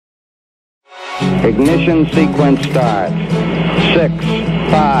Ignition sequence start. 6,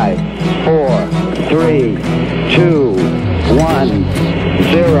 5, 4, 3, 2, 1,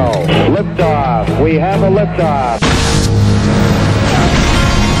 0. Liftoff. We have a liftoff.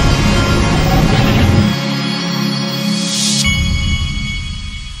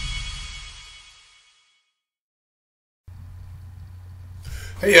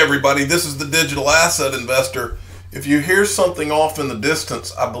 Hey everybody, this is the Digital Asset Investor. If you hear something off in the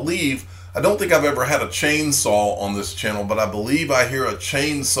distance, I don't think I've ever had a chainsaw on this channel, but I believe I hear a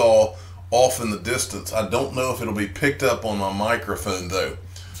chainsaw off in the distance. I don't know if it'll be picked up on my microphone though.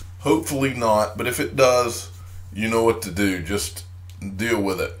 Hopefully not, but if it does, you know what to do. Just deal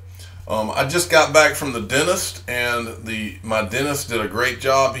with it. I just got back from the dentist, and my dentist did a great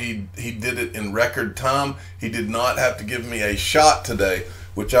job. He did it in record time. He did not have to give me a shot today,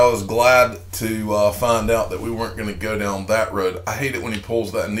 which I was glad to find out that we weren't going to go down that road. I hate it when he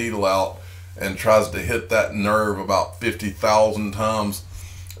pulls that needle out and tries to hit that nerve about 50,000 times.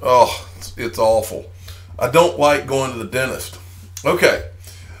 Oh, it's awful. I don't like going to the dentist. Okay,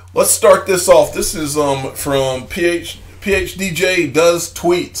 let's start this off. This is from PhDJ Does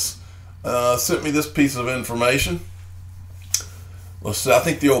Tweets. Sent me this piece of information. Let's see, I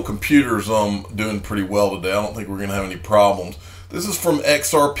think the old computer's doing pretty well today. I don't think we're going to have any problems. This is from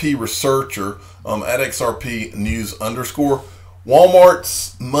XRP Researcher at XRP News _.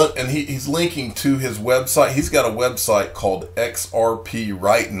 Walmart's, and he's linking to his website. He's got a website called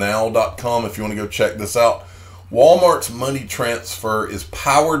xrprightnow.com if you want to go check this out. Walmart's money transfer is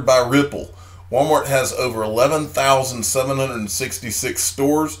powered by Ripple. Walmart has over 11,766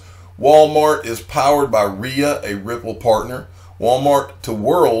 stores. Walmart is powered by RIA, a Ripple partner. Walmart to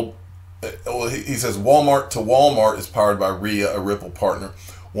World, he says Walmart to Walmart is powered by RIA, a Ripple partner.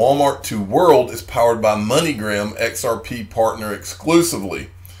 Walmart to World is powered by MoneyGram, XRP partner exclusively.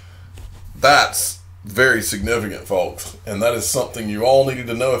 That's very significant, folks. And that is something you all needed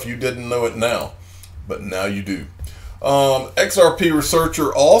to know if you didn't know it now. But now you do. XRP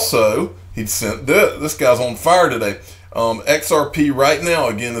Researcher also, he'd sent this guy's on fire today. XRP Right Now,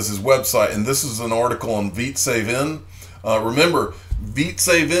 again, is his website. And this is an article on VeetSaveIn. Remember,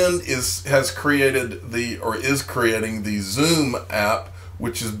 VeetSaveIn is creating the Zoom app,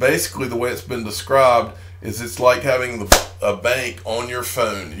 which is basically the way it's been described. It's like having a bank on your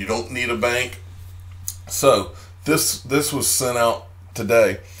phone. You don't need a bank. So this was sent out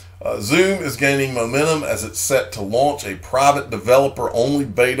today. Zoom is gaining momentum as it's set to launch a private developer-only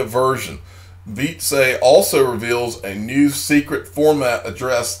beta version. VeetSay also reveals a new secret format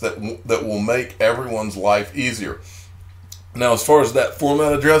address that will make everyone's life easier. Now, as far as that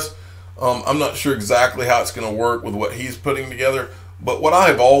format address, I'm not sure exactly how it's going to work with what he's putting together, but what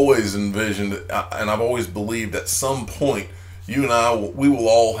I've always envisioned, and I've always believed at some point, you and I, we will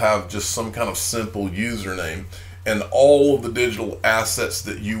all have just some kind of simple username, and all of the digital assets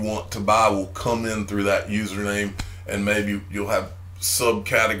that you want to buy will come in through that username, and maybe you'll have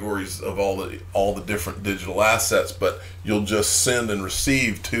subcategories of all the different digital assets, but you'll just send and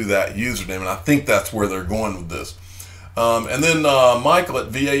receive to that username, and I think that's where they're going with this. And then Michael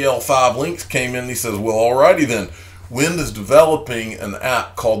at VAL5 Links came in and he says, well, alrighty then, Wind is developing an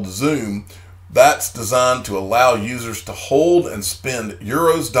app called Zoom that's designed to allow users to hold and spend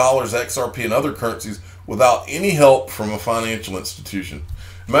euros, dollars, XRP, and other currencies without any help from a financial institution.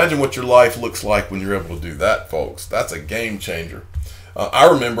 Imagine what your life looks like when you're able to do that, folks. That's a game changer. I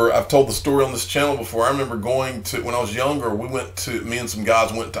remember, I've told the story on this channel before, I remember going to, when I was younger, me and some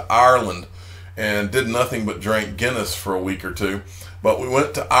guys went to Ireland and did nothing but drink Guinness for a week or two. But we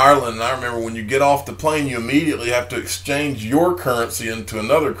went to Ireland, and I remember when you get off the plane, you immediately have to exchange your currency into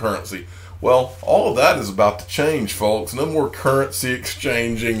another currency. Well, all of that is about to change, folks. No more currency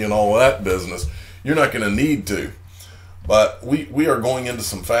exchanging and all that business. You're not going to need to. But we are going into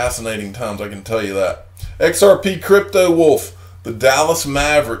some fascinating times, I can tell you that. XRP Crypto Wolf. The Dallas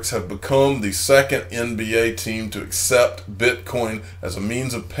Mavericks have become the second NBA team to accept Bitcoin as a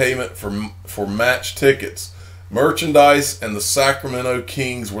means of payment for match tickets. Merchandise and the Sacramento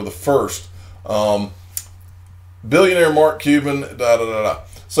Kings were the first. Billionaire Mark Cuban,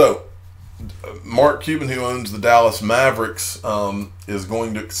 So, Mark Cuban, who owns the Dallas Mavericks, is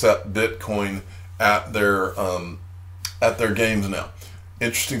going to accept Bitcoin at their games now.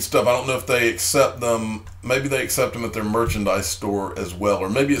 Interesting stuff. I don't know if they accept them. Maybe they accept them at their merchandise store as well,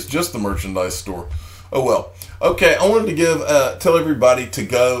 or maybe it's just the merchandise store. Oh well. Okay, I wanted to tell everybody to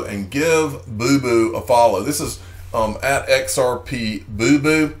go and give Boo Boo a follow. This is at XRP Boo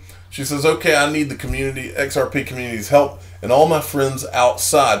Boo. She says, okay, I need the XRP community's help and all my friends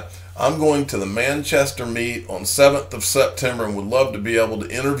outside. I'm going to the Manchester meet on 7th of September and would love to be able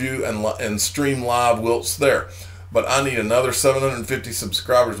to interview and stream live whilst there. But I need another 750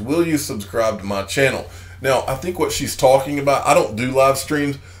 subscribers. Will you subscribe to my channel? Now, I think what she's talking about, I don't do live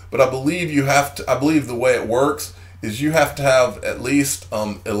streams, but I believe you have to, I believe the way it works is you have to have at least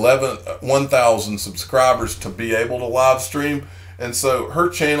 1,000 subscribers to be able to live stream. And so her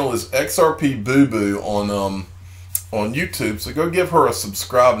channel is XRP Boo Boo on YouTube. So go give her a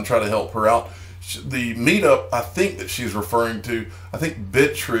subscribe and try to help her out. The meetup, I think that she's referring to, I think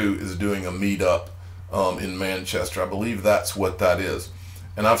BitTrue is doing a meetup in Manchester. I believe that's what that is.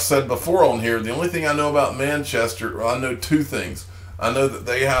 And I've said before on here, the only thing I know about Manchester, well, I know two things. I know that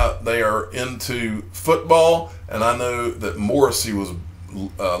they are into football, and I know that Morrissey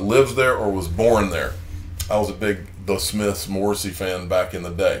lives there or was born there. I was a big The Smiths Morrissey fan back in the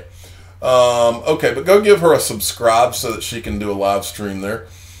day. Okay, but go give her a subscribe so that she can do a live stream there.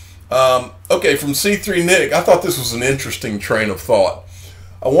 Okay, from C3 Nick, I thought this was an interesting train of thought.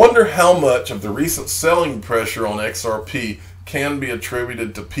 I wonder how much of the recent selling pressure on XRP can be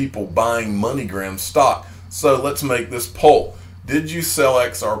attributed to people buying MoneyGram stock. So let's make this poll. Did you sell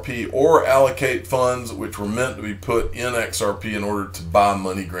XRP or allocate funds which were meant to be put in XRP in order to buy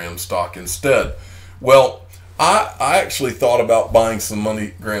MoneyGram stock instead? Well, I actually thought about buying some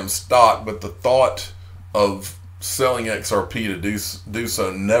MoneyGram stock, but the thought of selling XRP to do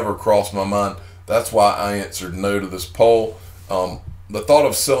so never crossed my mind. That's why I answered no to this poll. The thought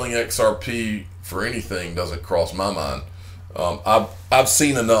of selling XRP for anything doesn't cross my mind. I've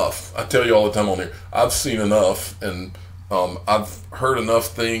seen enough. I tell you all the time on here, I've seen enough, and I've heard enough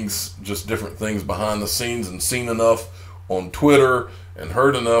things, just different things behind the scenes, and seen enough on Twitter and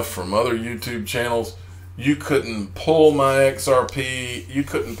heard enough from other YouTube channels. You couldn't pull my XRP, you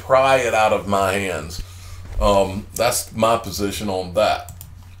couldn't pry it out of my hands. That's my position on that.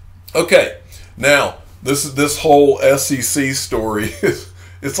 Okay, now this whole SEC story is,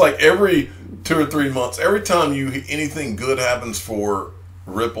 it's like every 2 or 3 months, every time anything good happens for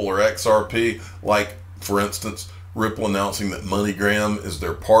Ripple or XRP, like for instance Ripple announcing that MoneyGram is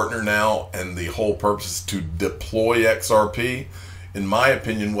their partner now and the whole purpose is to deploy XRP. In my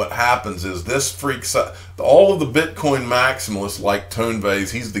opinion, what happens is this freaks out all of the Bitcoin maximalists like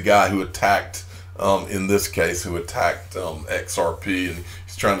Tonevase. He's the guy who attacked, in this case, who attacked XRP, and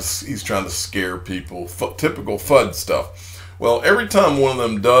he's trying to scare people. Typical FUD stuff. Well, every time one of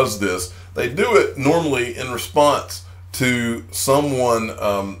them does this, they do it normally in response to someone,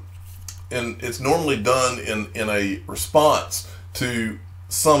 and it's normally done in a response to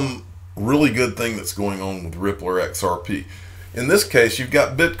some really good thing that's going on with Ripple or XRP. In this case, you've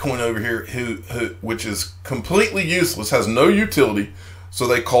got Bitcoin over here, which is completely useless, has no utility, so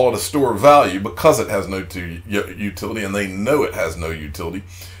they call it a store of value because it has no utility, and they know it has no utility.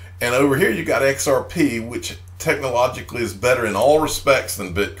 And over here, you got XRP, which technologically is better in all respects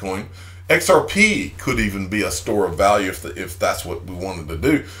than Bitcoin. XRP could even be a store of value if that's what we wanted to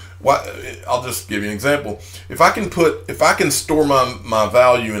do. I'll just give you an example. If I can store my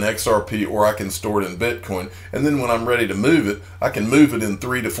value in XRP, or I can store it in Bitcoin, and then when I'm ready to move it, I can move it in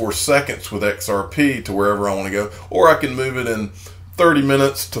 3 to 4 seconds with XRP to wherever I want to go, or I can move it in 30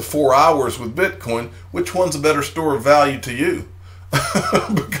 minutes to 4 hours with Bitcoin. Which one's a better store of value to you?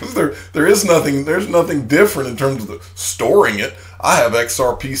 Because there's nothing different in terms of storing it. I have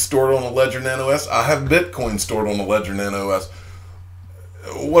XRP stored on a Ledger Nano S. I have Bitcoin stored on a Ledger Nano S.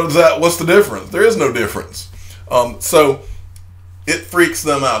 What is that? What's the difference? There is no difference. So it freaks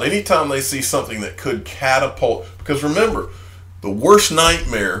them out anytime they see something that could catapult. Because remember, the worst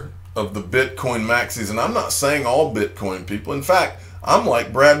nightmare of the Bitcoin maxis, and I'm not saying all Bitcoin people. In fact, I'm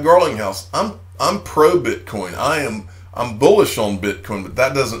like Brad Garlinghouse. I'm pro Bitcoin. I'm bullish on Bitcoin, but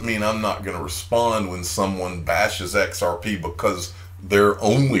that doesn't mean I'm not going to respond when someone bashes XRP because they're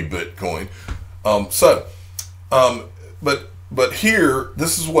only Bitcoin. But here,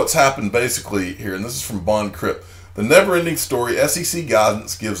 this is what's happened basically here, and this is from Bond Crypt. The never-ending story, SEC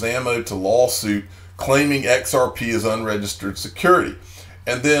guidance gives ammo to lawsuit claiming XRP is unregistered security.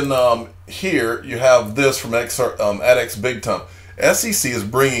 And then here you have this from ADX Big Time. SEC is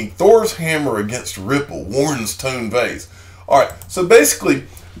bringing Thor's hammer against Ripple, warns Tonevase. All right, so basically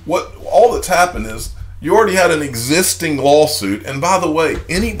all that's happened is you already had an existing lawsuit, and by the way,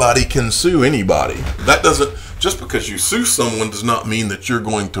 anybody can sue anybody. That doesn't, just because you sue someone does not mean that you're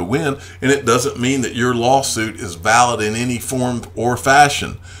going to win, and it doesn't mean that your lawsuit is valid in any form or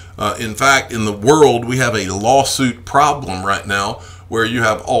fashion. In fact, in the world, we have a lawsuit problem right now where you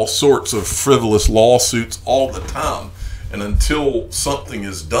have all sorts of frivolous lawsuits all the time. And until something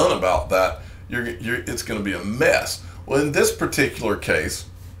is done about that, it's going to be a mess. Well, in this particular case,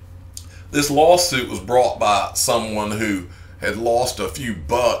 This lawsuit was brought by someone who had lost a few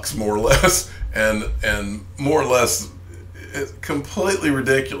bucks, more or less, and more or less completely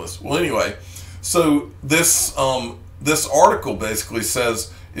ridiculous. Well, anyway, so this this article basically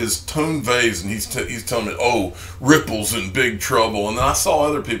says, is Tone Vays, and he's telling me, oh, Ripple's in big trouble. And then I saw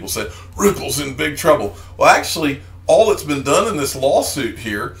other people say, Ripple's in big trouble. Well, actually, all that's been done in this lawsuit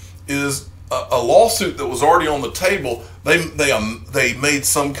here is a lawsuit that was already on the table. They made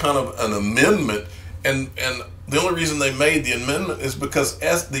some kind of an amendment, and the only reason they made the amendment is because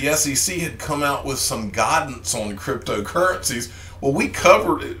the SEC had come out with some guidance on cryptocurrencies. Well, we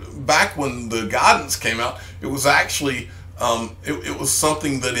covered it back when the guidance came out. It was actually it was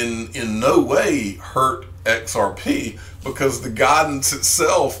something that in no way hurt XRP, because the guidance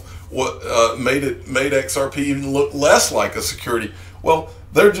itself made XRP even look less like a security. Well,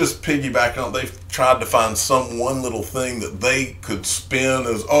 they're just piggybacking on. They've tried to find some one little thing that they could spin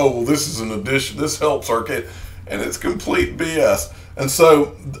as, oh, well, this is an addition, this helps Arcade, and it's complete BS. And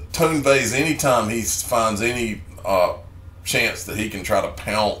so Tone Vays, anytime he finds any chance that he can try to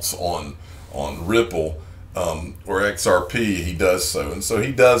pounce on Ripple or XRP, he does so. And so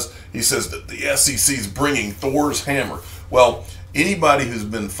he says that the SEC is bringing Thor's hammer. Well, anybody who's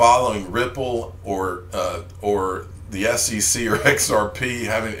been following Ripple or the SEC or XRP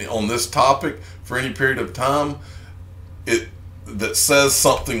having on this topic for any period of time, that says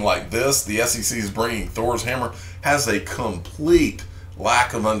something like this, the SEC is bringing Thor's hammer, has a complete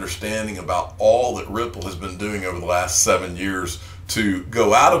lack of understanding about all that Ripple has been doing over the last 7 years to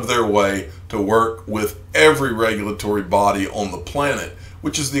go out of their way to work with every regulatory body on the planet,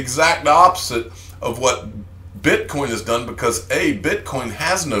 which is the exact opposite of what Bitcoin has done, because Bitcoin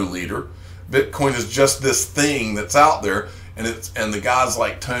has no leader. Bitcoin is just this thing that's out there, and the guys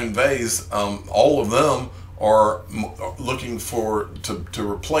like Tone Vays, all of them are looking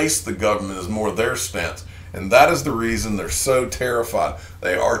to replace the government is more their stance, and that is the reason they're so terrified.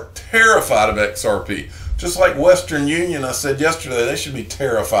 They are terrified of XRP, just like Western Union. I said yesterday they should be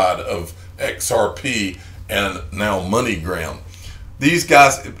terrified of XRP and now MoneyGram. These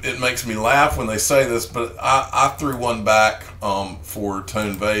guys, it makes me laugh when they say this, but I threw one back for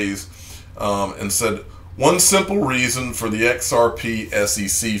Tone Vays. And said, one simple reason for the XRP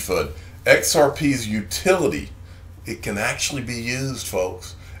SEC FUD. XRP's utility, it can actually be used,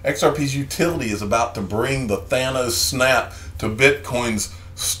 folks. XRP's utility is about to bring the Thanos snap to Bitcoin's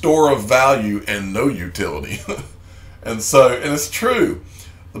store of value and no utility. and it's true.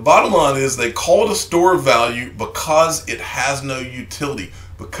 The bottom line is they call it a store of value because it has no utility,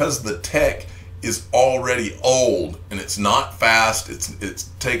 because the tech is already old and it's not fast. It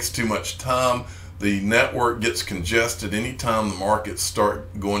takes too much time. The network gets congested anytime the markets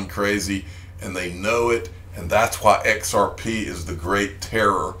start going crazy, and they know it, and that's why XRP is the great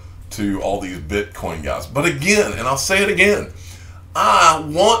terror to all these Bitcoin guys. But again, and I'll say it again, I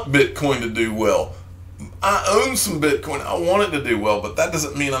want Bitcoin to do well. I own some Bitcoin. I want it to do well, but that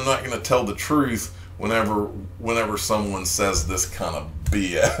doesn't mean I'm not going to tell the truth whenever someone says this kind of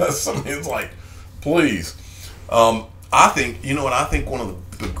BS. I mean, it's like, please. I think, you know what I think one of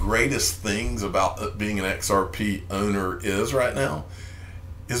the greatest things about being an XRP owner is right now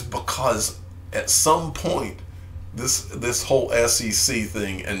is because at some point this whole SEC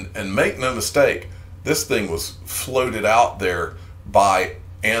thing, and make no mistake, this thing was floated out there by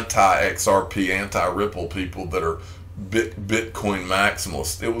anti-XRP, anti-Ripple people that are Bitcoin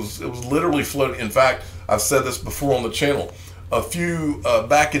maximalists. It was literally floated. In fact, I've said this before on the channel.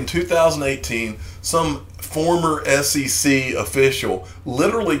 Back in 2018, some former SEC official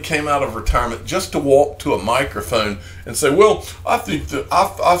literally came out of retirement just to walk to a microphone and say, well, I think that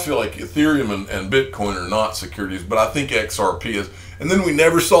I feel like Ethereum and Bitcoin are not securities, but I think XRP is. And then we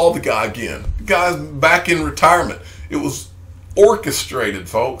never saw the guy again. The guy's back in retirement. It was orchestrated,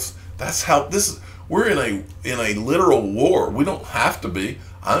 folks. That's how this is. We're in a literal war. We don't have to be.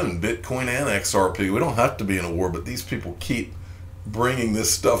 I own Bitcoin and XRP. We don't have to be in a war, but these people keep bringing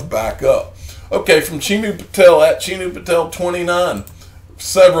this stuff back up. Okay, from Chinu Patel at Chinu Patel 29,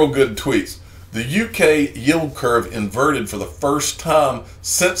 several good tweets. The UK yield curve inverted for the first time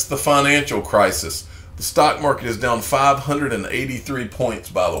since the financial crisis. The stock market is down 583 points,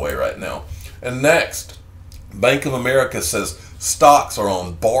 by the way, right now. And next, Bank of America says stocks are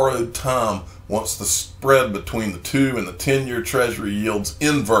on borrowed time once the spread between the 2 and the 10-year Treasury yields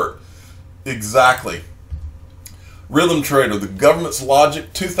invert. Exactly. Rhythm Trader, the government's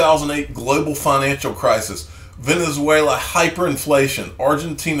logic, 2008 global financial crisis, Venezuela hyperinflation,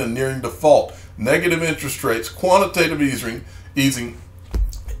 Argentina nearing default, negative interest rates, quantitative easing,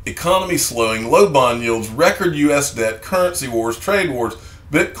 economy slowing, low bond yields, record U.S. debt, currency wars, trade wars,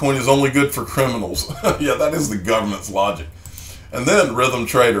 Bitcoin is only good for criminals. Yeah, that is the government's logic. And then Rhythm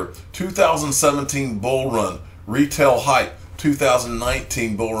Trader, 2017 bull run, retail hype.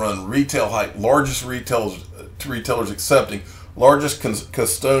 2019 bull run, retail hype. Largest retailers accepting, largest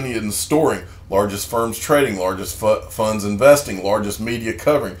custodians storing, largest firms trading, largest funds investing, largest media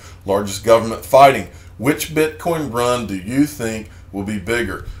covering, largest government fighting. Which Bitcoin run do you think will be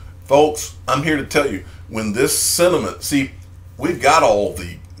bigger? Folks, I'm here to tell you, when this sentiment, see, we've got all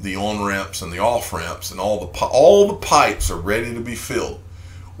the on-ramps and the off-ramps, and all the pipes are ready to be filled.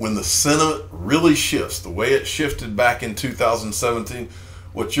 When the sentiment really shifts, the way it shifted back in 2017,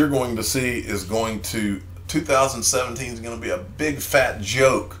 what you're going to see is 2017 is going to be a big fat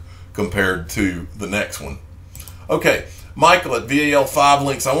joke compared to the next one. Okay, Michael at VAL5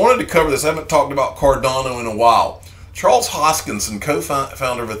 Links. I wanted to cover this. I haven't talked about Cardano in a while. Charles Hoskinson,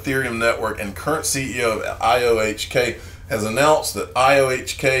 co-founder of Ethereum Network and current CEO of IOHK, has announced that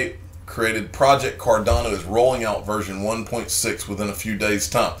IOHK created Project Cardano is rolling out version 1.6 within a few days'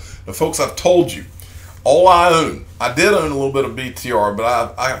 time. Now, folks, I've told you, all I own, I did own a little bit of BTR,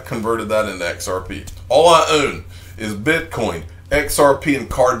 but I converted that into XRP. All I own is Bitcoin, XRP, and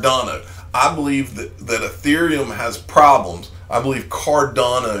Cardano. I believe that Ethereum has problems. I believe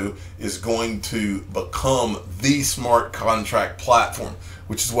Cardano is going to become the smart contract platform,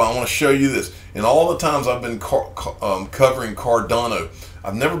 which is why I want to show you this. In all the times I've been covering Cardano,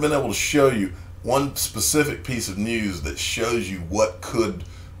 I've never been able to show you one specific piece of news that shows you what could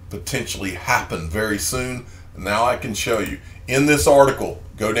potentially happen very soon. Now I can show you. In this article,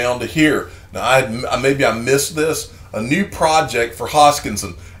 go down to here. Now maybe I missed this. A new project for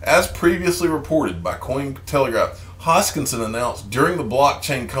Hoskinson. As previously reported by Cointelegraph, Hoskinson announced during the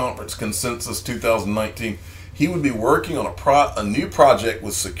blockchain conference Consensus 2019 he would be working on a new project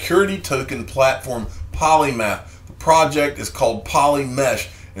with security token platform Polymath. The project is called Polymesh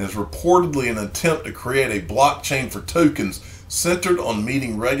and is reportedly an attempt to create a blockchain for tokens centered on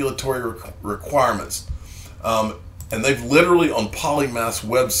meeting regulatory requirements. And they've literally, on Polymath's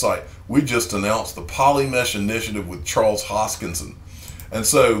website, we just announced the Polymesh initiative with Charles Hoskinson. And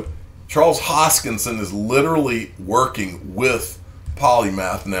so Charles Hoskinson is literally working with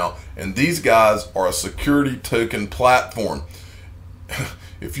Polymath now, and these guys are a security token platform.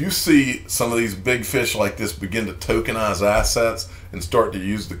 If you see some of these big fish like this begin to tokenize assets and start to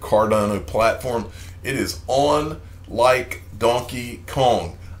use the Cardano platform, it is on like Donkey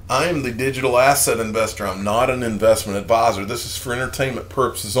Kong. I am the digital asset investor. I'm not an investment advisor. This is for entertainment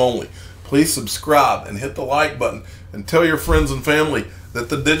purposes only. Please subscribe and hit the like button and tell your friends and family that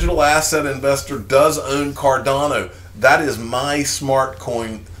the digital asset investor does own Cardano. That is my smart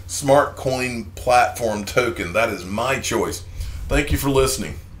coin platform token. That is my choice. Thank you for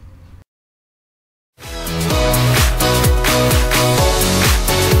listening.